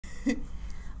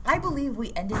I believe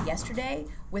we ended yesterday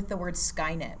with the word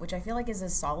Skynet, which I feel like is a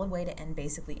solid way to end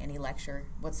basically any lecture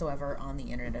whatsoever on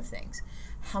the Internet of Things.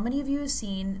 How many of you have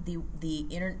seen the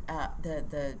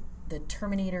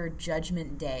Terminator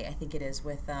Judgment Day? I think it is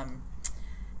with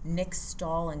Nick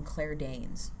Stahl and Claire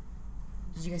Danes.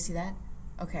 Did you guys see that?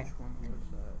 Okay. Which one was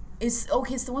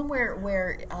that? It's the one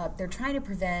where they're trying to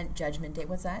prevent Judgment Day.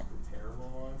 What's that? The terrible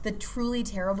one? The truly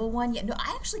terrible one? Yeah, no,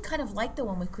 I actually kind of like the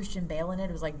one with Christian Bale in it.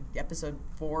 It was like episode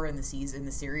 4 in the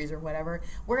series or whatever.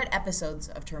 We're at episodes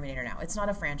of Terminator now. It's not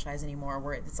a franchise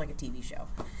anymore. It's like a TV show.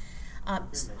 They make a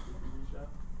TV show?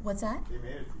 What's that? They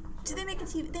made a TV show. Did they make a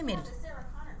TV? They made it. The Sarah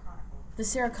Connor Chronicles. The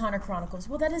Sarah Connor Chronicles.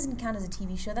 Well, that doesn't count as a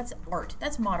TV show. That's art.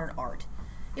 That's modern art.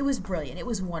 It was brilliant. It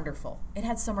was wonderful. It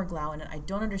had Summer Glau in it. I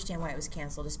don't understand why it was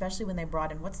canceled, especially when they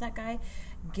brought in, what's that guy?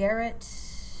 Garrett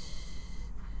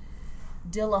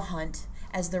Dillahunt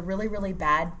as the really, really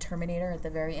bad Terminator at the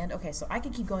very end. Okay, so I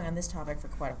could keep going on this topic for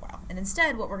quite a while. And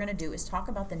instead, what we're going to do is talk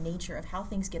about the nature of how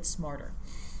things get smarter.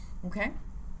 Okay?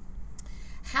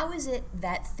 How is it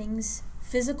that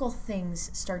physical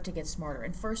things start to get smarter?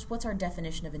 And first, what's our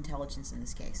definition of intelligence in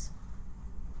this case?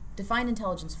 Define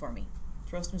intelligence for me.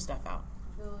 Throw some stuff out.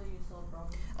 Ability to solve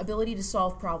problems. Ability to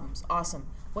solve problems. Awesome.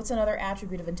 What's another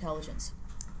attribute of intelligence?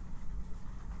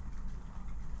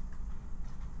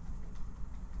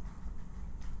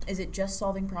 Is it just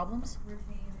solving problems?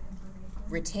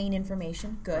 Retain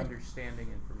information. Good. Understanding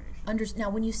information. Now,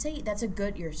 when you say that's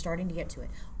you're starting to get to it.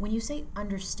 When you say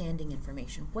understanding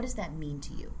information, what does that mean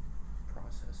to you?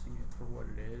 Processing it for what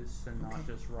it is and not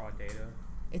just raw data.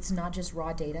 It's not just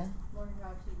raw data? Learning how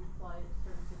to apply it to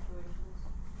certain situations.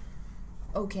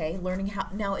 Okay, learning how.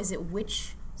 Now, is it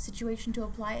which situation to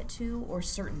apply it to or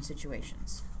certain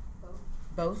situations? Both.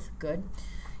 Both? Good.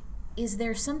 Is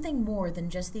there something more than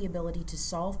just the ability to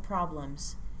solve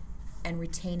problems and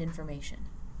retain information?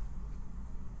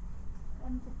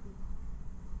 Empathy.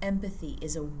 Empathy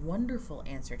is a wonderful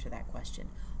answer to that question.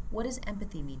 What does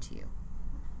empathy mean to you?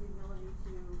 The ability to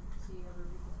see other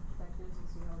people's perspectives and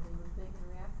see how they would think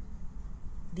and react.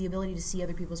 The ability to see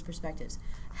other people's perspectives.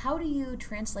 How do you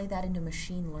translate that into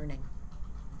machine learning?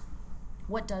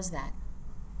 What does that?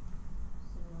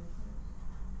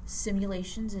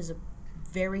 Simulations. Simulations is a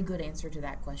very good answer to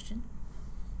that question.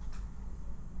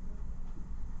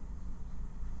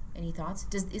 Any thoughts?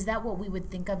 Is that what we would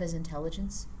think of as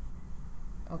intelligence?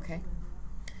 Okay.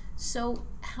 So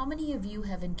how many of you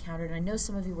have encountered, and I know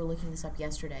some of you were looking this up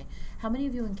yesterday, how many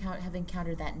of you have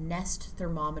encountered that Nest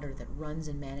thermometer that runs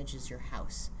and manages your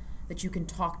house, that you can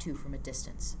talk to from a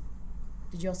distance?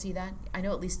 Did you all see that? I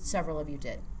know at least several of you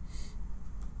did.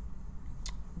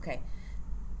 Okay.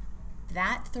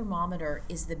 That thermometer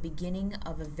is the beginning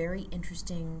of a very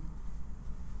interesting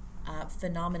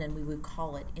phenomenon, we would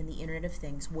call it, in the Internet of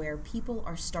Things, where people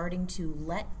are starting to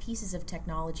let pieces of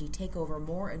technology take over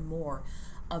more and more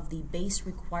of the base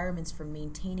requirements for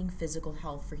maintaining physical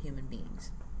health for human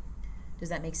beings. Does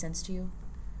that make sense to you?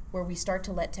 Where we start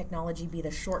to let technology be the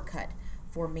shortcut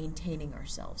for maintaining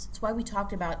ourselves. That's why we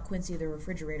talked about Quincy the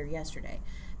refrigerator yesterday,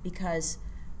 because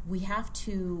we have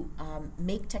to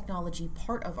make technology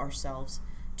part of ourselves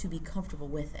to be comfortable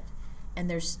with it. And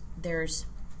there's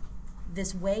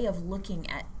this way of looking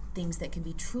at things that can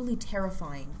be truly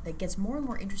terrifying that gets more and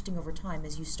more interesting over time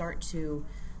as you start to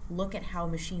look at how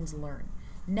machines learn.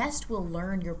 Nest will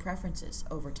learn your preferences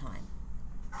over time.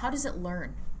 How does it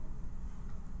learn?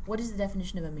 What is the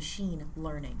definition of a machine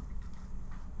learning?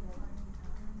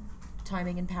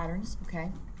 Timing and patterns,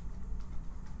 okay.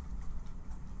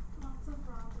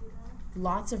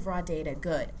 Lots of raw data,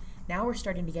 good. Now we're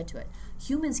starting to get to it.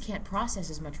 Humans can't process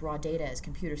as much raw data as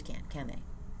computers can they?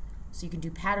 So you can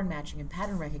do pattern matching and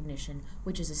pattern recognition,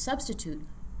 which is a substitute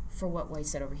for what I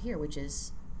said over here, which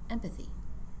is empathy.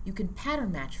 You can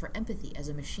pattern match for empathy as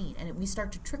a machine, and we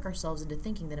start to trick ourselves into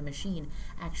thinking that a machine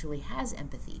actually has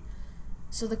empathy.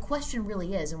 So the question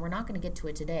really is, and we're not going to get to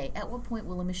it today, at what point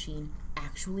will a machine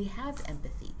actually have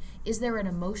empathy? Is there an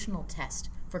emotional test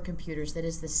for computers that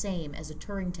is the same as a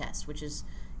Turing test, which is,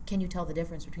 can you tell the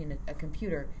difference between a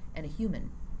computer and a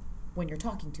human when you're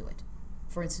talking to it?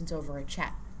 For instance, over a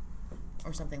chat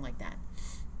or something like that.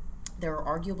 There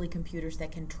are arguably computers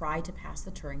that can try to pass the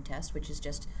Turing test, which is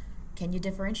just, can you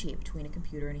differentiate between a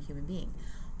computer and a human being?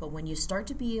 But when you start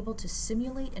to be able to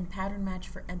simulate and pattern match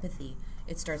for empathy,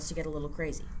 it starts to get a little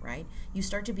crazy, right? You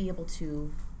start to be able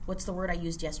to, what's the word I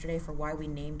used yesterday for why we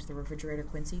named the refrigerator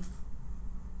Quincy?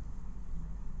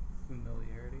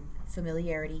 Familiarity.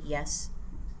 Familiarity, yes,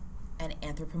 and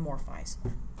anthropomorphize.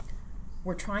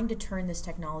 We're trying to turn this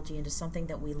technology into something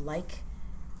that we like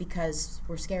because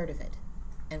we're scared of it,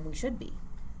 and we should be.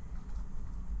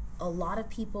 a lot of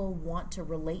people want to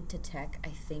relate to tech, I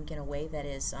think, in a way that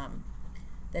is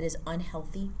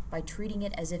unhealthy by treating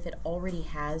it as if it already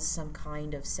has some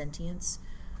kind of sentience,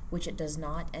 which it does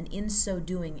not, and in so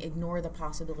doing ignore the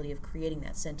possibility of creating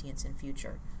that sentience in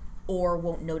future, or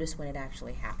won't notice when it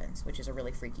actually happens, which is a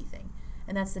really freaky thing.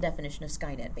 And that's the definition of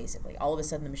Skynet, basically. All of a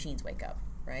sudden the machines wake up,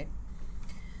 right?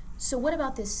 So what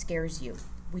about this scares you?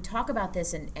 We talk about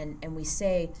this and we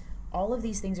say all of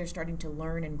these things are starting to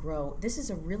learn and grow. This is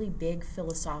a really big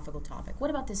philosophical topic. What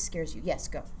about this scares you? Yes,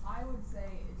 go. I would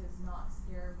say it does not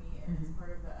scare me, and it's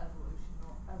part of the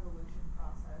evolution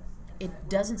process. And It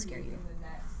doesn't scare you. The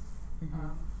next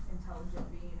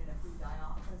intelligent being, and if we die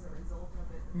off as a result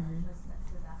of it, then that's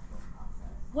just the natural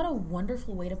process. What a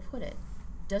wonderful way to put it.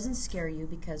 Doesn't scare you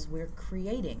because we're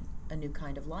creating a new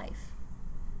kind of life.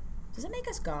 Does it make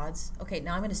us gods? Okay,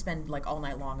 now I'm going to spend like all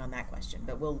night long on that question,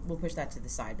 but we'll push that to the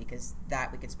side because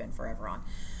that we could spend forever on.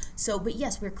 So, but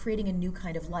yes, we're creating a new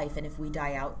kind of life, and if we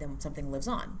die out, then something lives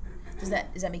on. Does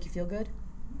that make you feel good?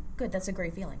 Good, that's a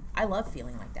great feeling. I love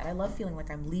feeling like that. I love feeling like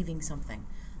I'm leaving something,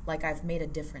 like I've made a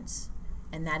difference,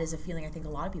 and that is a feeling I think a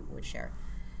lot of people would share.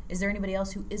 Is there anybody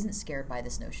else who isn't scared by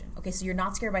this notion? Okay, so you're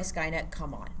not scared by Skynet,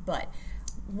 come on. But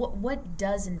what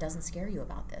does and doesn't scare you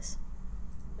about this?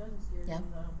 It doesn't scare me, I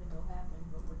don't think it'll happen,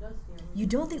 but what does scare me... You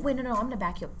don't think... Wait, no, I'm going to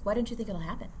back you up. Why don't you think it'll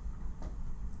happen?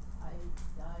 I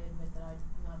admit that I'm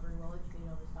not very well educated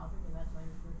on this topic, and that's my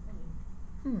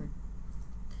opinion.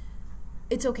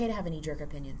 It's okay to have a knee-jerk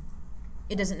opinion.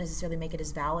 It doesn't necessarily make it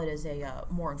as valid as a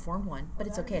more informed one, but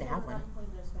it's okay to have one.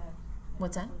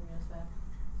 What's that?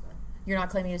 You're not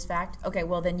claiming it as fact? Okay,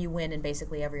 well then you win in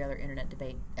basically every other internet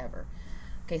debate ever.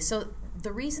 Okay, so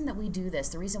the reason that we do this,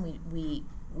 the reason we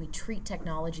treat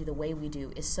technology the way we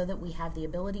do is so that we have the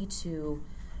ability to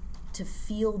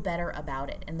feel better about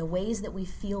it. And the ways that we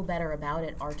feel better about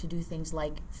it are to do things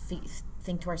like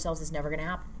think to ourselves it's never going to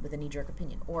happen with a knee-jerk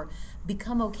opinion, or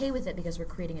become okay with it because we're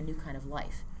creating a new kind of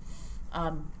life.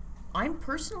 I'm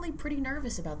personally pretty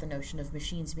nervous about the notion of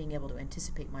machines being able to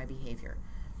anticipate my behavior.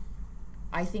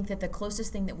 I think that the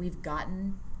closest thing that we've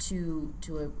gotten to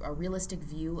a realistic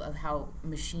view of how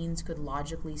machines could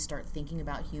logically start thinking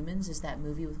about humans is that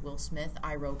movie with Will Smith,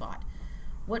 I, Robot.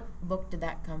 What book did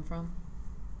that come from?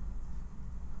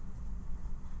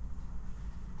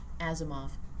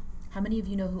 Asimov. How many of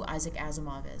you know who Isaac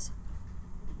Asimov is?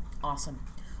 Awesome.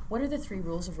 What are the 3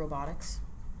 rules of robotics?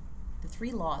 The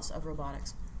 3 laws of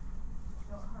robotics.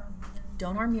 Don't harm humans.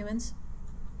 Don't harm humans.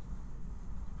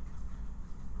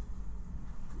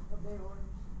 Obey orders.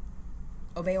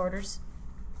 Obey orders.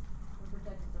 And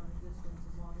protect its own existence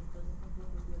as long as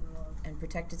it And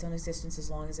protect its own existence as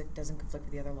long as it doesn't conflict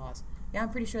with the other laws. doesn't conflict with the other laws. Yeah, I'm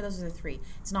pretty sure those are the 3.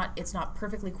 It's not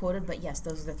perfectly quoted, but yes,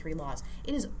 those are the 3 laws.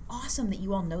 It is awesome that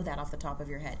you all know that off the top of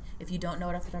your head. If you don't know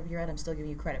it off the top of your head, I'm still giving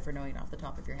you credit for knowing it off the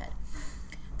top of your head.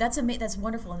 That's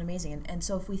wonderful and amazing. And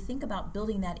so if we think about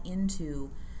building that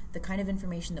into the kind of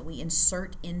information that we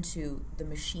insert into the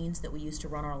machines that we use to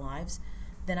run our lives,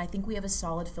 then I think we have a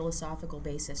solid philosophical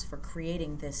basis for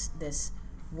creating this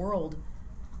world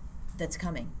that's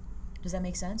coming. Does that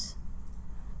make sense?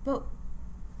 But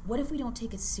what if we don't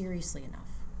take it seriously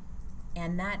enough?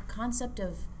 And that concept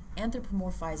of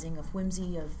anthropomorphizing, of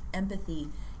whimsy, of empathy,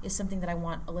 is something that I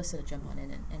want Elissa to jump on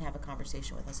in and have a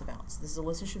conversation with us about. So this is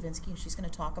Elissa Shevinsky, and she's going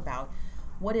to talk about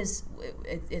what is,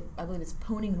 I believe it's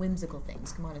poning whimsical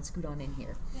things. Come on and scoot on in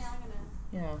here. Yeah, I'm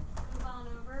going to move on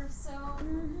over. So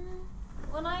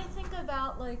when I think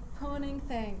about like poning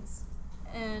things,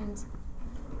 and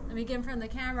let me get in front of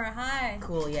the camera, hi.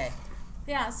 Cool, yay.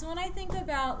 Yeah, so when I think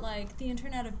about like the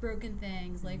Internet of Broken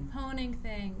Things, like poning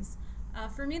things,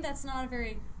 for me that's not a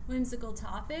very whimsical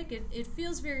topic. It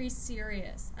feels very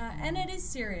serious. And it is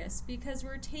serious because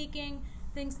we're taking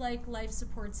things like life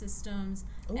support systems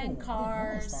and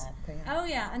cars. Okay, yeah. Oh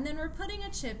yeah, and then we're putting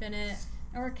a chip in it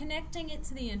and we're connecting it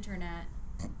to the Internet.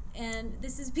 And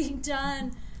this is being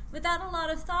done without a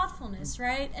lot of thoughtfulness,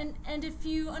 right? And if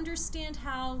you understand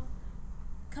how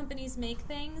companies make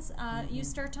things, you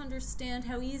start to understand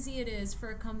how easy it is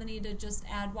for a company to just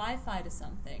add Wi-Fi to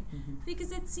something.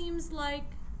 Because it seems like,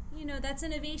 you know, that's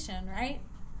innovation, right?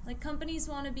 Like companies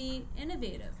want to be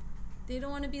innovative. They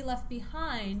don't want to be left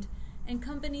behind, and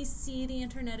companies see the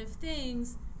Internet of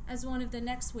Things as one of the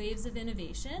next waves of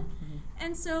innovation.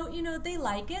 And so, you know, they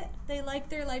like it. They like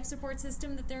their life support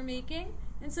system that they're making,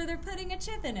 and so they're putting a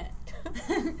chip in it.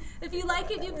 If you like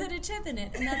it, you put a chip in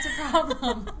it, and that's a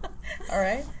problem. All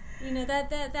right. You know,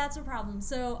 that's a problem.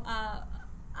 So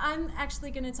I'm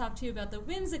actually going to talk to you about the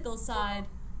whimsical side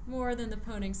more than the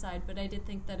poning side, but I did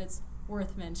think that it's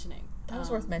worth mentioning. That was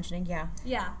worth mentioning, yeah.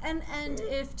 Yeah, and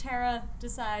if Tara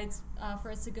decides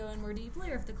for us to go in more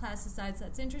deeply, or if the class decides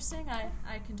that's interesting,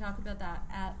 I can talk about that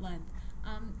at length.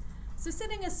 So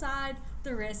setting aside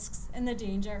the risks and the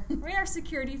danger, we are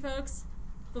security folks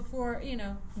before,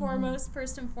 foremost,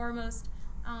 first and foremost.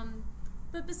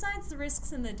 But besides the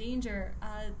risks and the danger,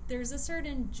 there's a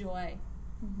certain joy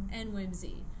and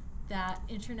whimsy that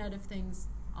Internet of Things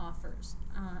offers.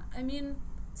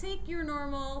 Take your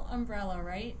normal umbrella,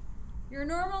 right? Your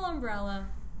normal umbrella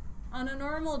on a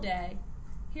normal day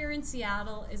here in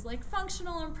Seattle is like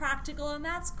functional and practical, and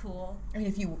that's cool. I mean,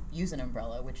 if you use an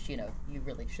umbrella, which, you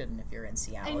really shouldn't if you're in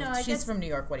Seattle. I know. She's from New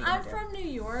York. What are you going to do? I'm from New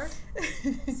York,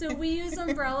 so we use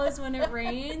umbrellas when it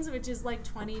rains, which is like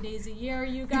 20 days a year.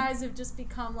 You guys have just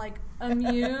become like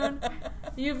immune.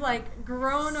 You've like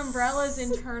grown umbrellas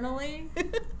internally.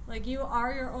 Like you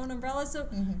are your own umbrella. So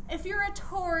if you're a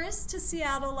tourist to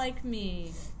Seattle like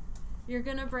me, you're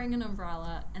going to bring an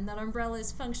umbrella, and that umbrella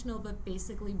is functional but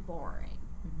basically boring.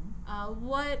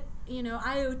 What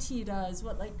IoT does,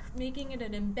 what like making it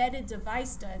an embedded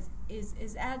device does,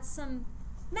 is add some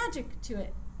magic to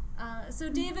it. So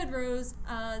David Rose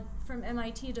from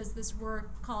MIT does this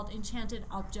work called Enchanted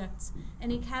Objects,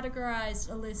 and he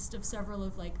categorized a list of several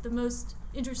of like the most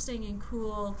interesting and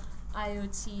cool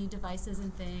IoT devices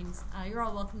and things. You're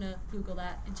all welcome to Google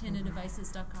that,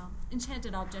 enchanteddevices.com,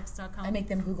 enchantedobjects.com. I make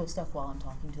them Google stuff while I'm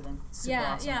talking to them. Super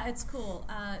awesome. Yeah, it's cool.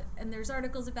 And there's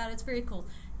articles about it. It's very cool.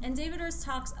 And David Rose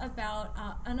talks about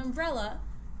an umbrella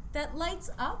that lights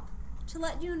up to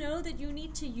let you know that you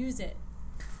need to use it.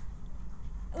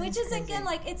 Which is, crazy. Again,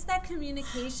 like, it's that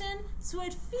communication, so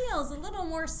it feels a little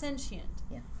more sentient.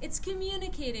 Yeah. It's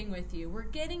communicating with you. We're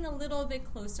getting a little bit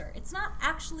closer. It's not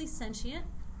actually sentient.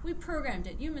 We programmed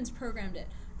it. Humans programmed it.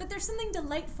 But there's something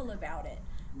delightful about it.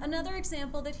 Another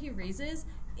example that he raises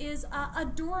is a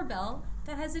doorbell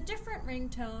that has a different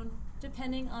ringtone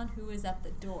depending on who is at the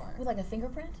door. With like a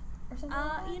fingerprint or something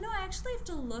like that? I actually have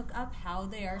to look up how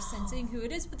they are sensing who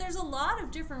it is. But there's a lot of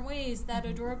different ways that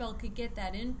a doorbell could get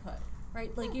that input,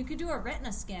 right? Like you could do a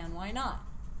retina scan. Why not?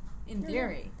 In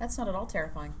theory. That's not at all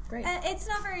terrifying. Great. It's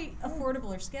not very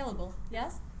affordable or scalable.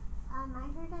 Yes? I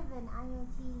heard of an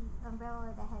IoT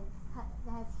umbrella that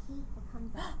has heat that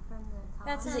comes up from the top.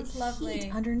 That sounds lovely.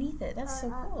 Heat underneath it. That's so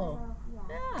cool.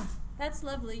 Yeah. That's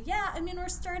lovely. Yeah, I mean, we're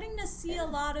starting to see a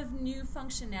lot of new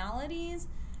functionalities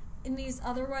in these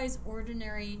otherwise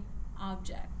ordinary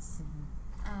objects.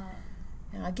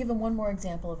 I'll give them one more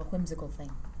example of a whimsical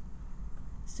thing.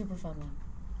 Super fun one.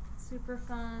 Super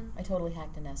fun. I totally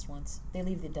hacked a Nest once. They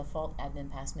leave the default admin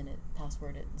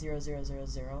password at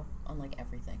 0000 on like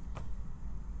everything.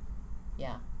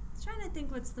 Yeah. I was trying to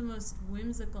think what's the most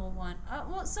whimsical one. I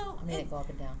made it go up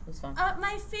and down. It was fun.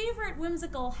 My favorite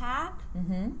whimsical hack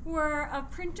where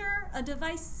a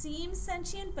device seems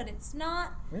sentient, but it's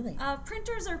not. Really?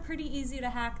 Printers are pretty easy to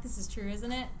hack. This is true,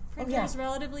 isn't it? Printers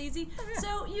relatively easy. Oh, yeah.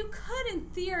 So you could, in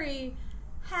theory,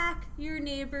 hack your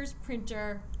neighbor's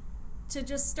printer to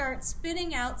just start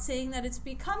spitting out saying that it's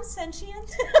become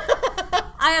sentient.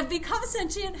 I have become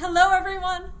sentient. Hello,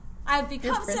 everyone. I have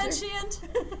become sentient,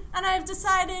 and I have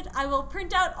decided I will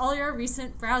print out all your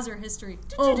recent browser history.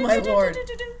 Oh, my Lord.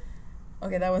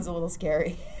 Okay, that one's a little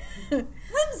scary.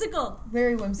 Whimsical.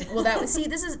 Very whimsical. Well, this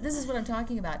is what I'm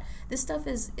talking about. This stuff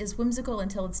is whimsical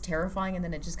until it's terrifying, and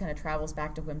then it just kind of travels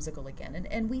back to whimsical again.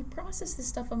 And we process this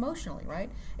stuff emotionally,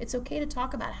 right? It's okay to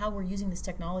talk about how we're using this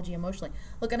technology emotionally.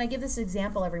 Look, and I give this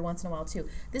example every once in a while too.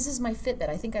 This is my Fitbit.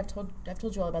 I think I've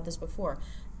told you all about this before.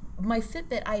 My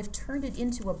Fitbit, I've turned it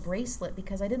into a bracelet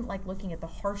because I didn't like looking at the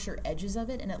harsher edges of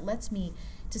it, and it lets me,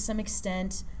 to some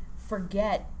extent,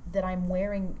 forget that I'm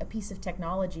wearing a piece of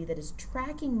technology that is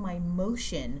tracking my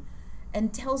motion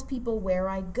and tells people where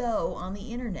I go on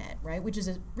the internet, right? Which is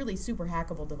a really super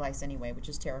hackable device anyway, which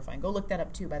is terrifying. Go look that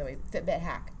up too, by the way, Fitbit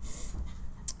hack.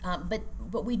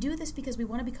 But we do this because we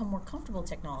want to become more comfortable with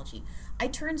technology. I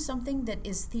turned something that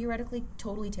is theoretically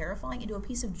totally terrifying into a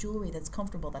piece of jewelry that's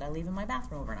comfortable that I leave in my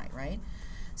bathroom overnight, right?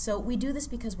 So we do this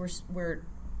because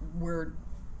we're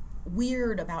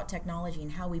weird about technology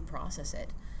and how we process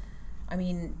it. I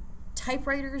mean,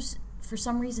 typewriters, for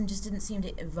some reason, just didn't seem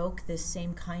to evoke this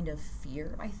same kind of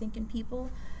fear, I think, in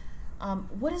people.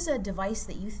 What is a device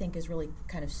that you think is really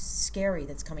kind of scary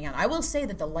that's coming out? I will say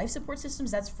that the life support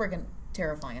systems, that's friggin'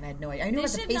 terrifying, and I had no idea. I knew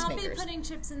about the pacemakers. They should not be putting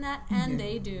chips in that, and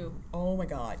they do. Oh my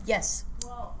God. Yes.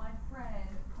 Well, my friend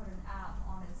put an app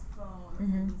on his phone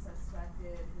when he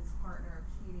suspected his partner of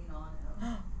cheating on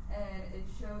him, and it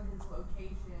showed his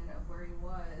location of where he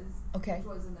was, which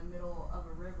was in the middle of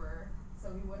a river. So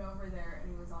he went over there,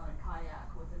 and he was on a kayak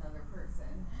with another person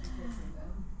and kissing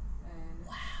them. And,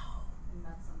 and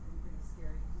that's something pretty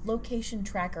location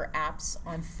tracker apps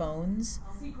on phones.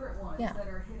 Secret ones that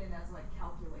are hidden as like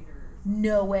calculators.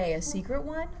 No way, a secret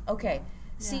one? Okay.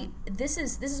 See, this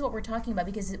is what we're talking about,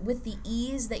 because with the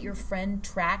ease that your friend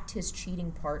tracked his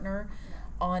cheating partner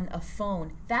on a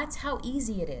phone, that's how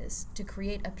easy it is to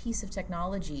create a piece of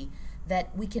technology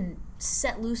that we can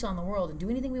set loose on the world and do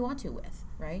anything we want to with,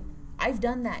 right? I've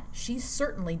done that. She's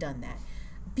certainly done that.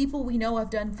 People we know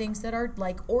have done things that are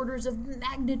like orders of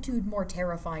magnitude more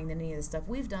terrifying than any of the stuff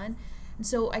we've done. And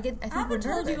so I think I haven't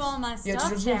told you all my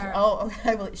stuff, Tara. Oh,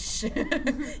 okay. I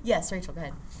believe. Yes, Rachel, go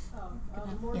ahead.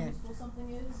 The more useful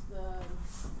something is, the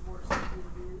more it's likely to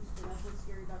be used. So that's what's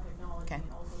scary about technology and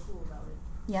also cool about it.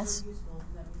 Yes. It's very useful.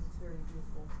 That means it's very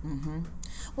useful. Mm-hmm.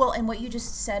 Well, and what you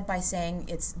just said by saying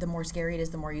it's the more scary it is,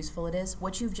 the more useful it is,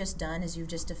 what you've just done is you've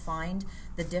just defined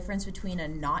the difference between a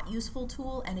not useful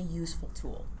tool and a useful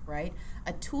tool, right?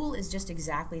 A tool is just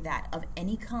exactly that. Of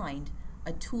any kind,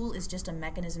 a tool is just a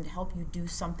mechanism to help you do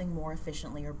something more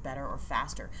efficiently or better or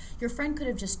faster. Your friend could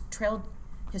have just trailed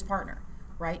his partner,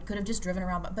 right? Could have just driven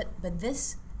around, but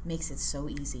this makes it so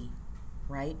easy,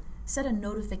 right? Set a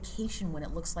notification when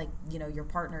it looks like, you know, your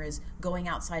partner is going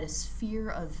outside a sphere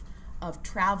of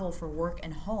travel for work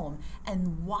and home,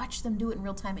 and watch them do it in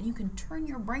real time, and you can turn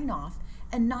your brain off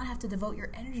and not have to devote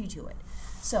your energy to it.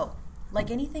 So,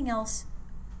 like anything else,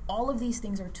 all of these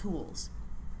things are tools,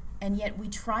 and yet we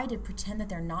try to pretend that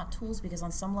they're not tools because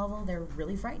on some level they're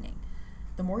really frightening.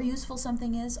 The more useful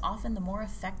something is, often the more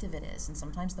effective it is, and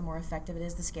sometimes the more effective it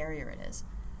is, the scarier it is.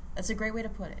 That's a great way to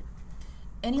put it.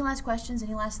 Any last questions,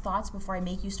 any last thoughts before I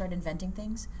make you start inventing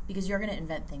things? Because you're going to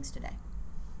invent things today.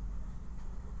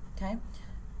 Okay?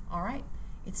 All right.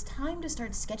 It's time to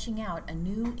start sketching out a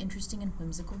new, interesting, and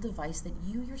whimsical device that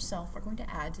you yourself are going to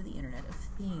add to the Internet of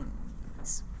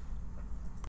Things.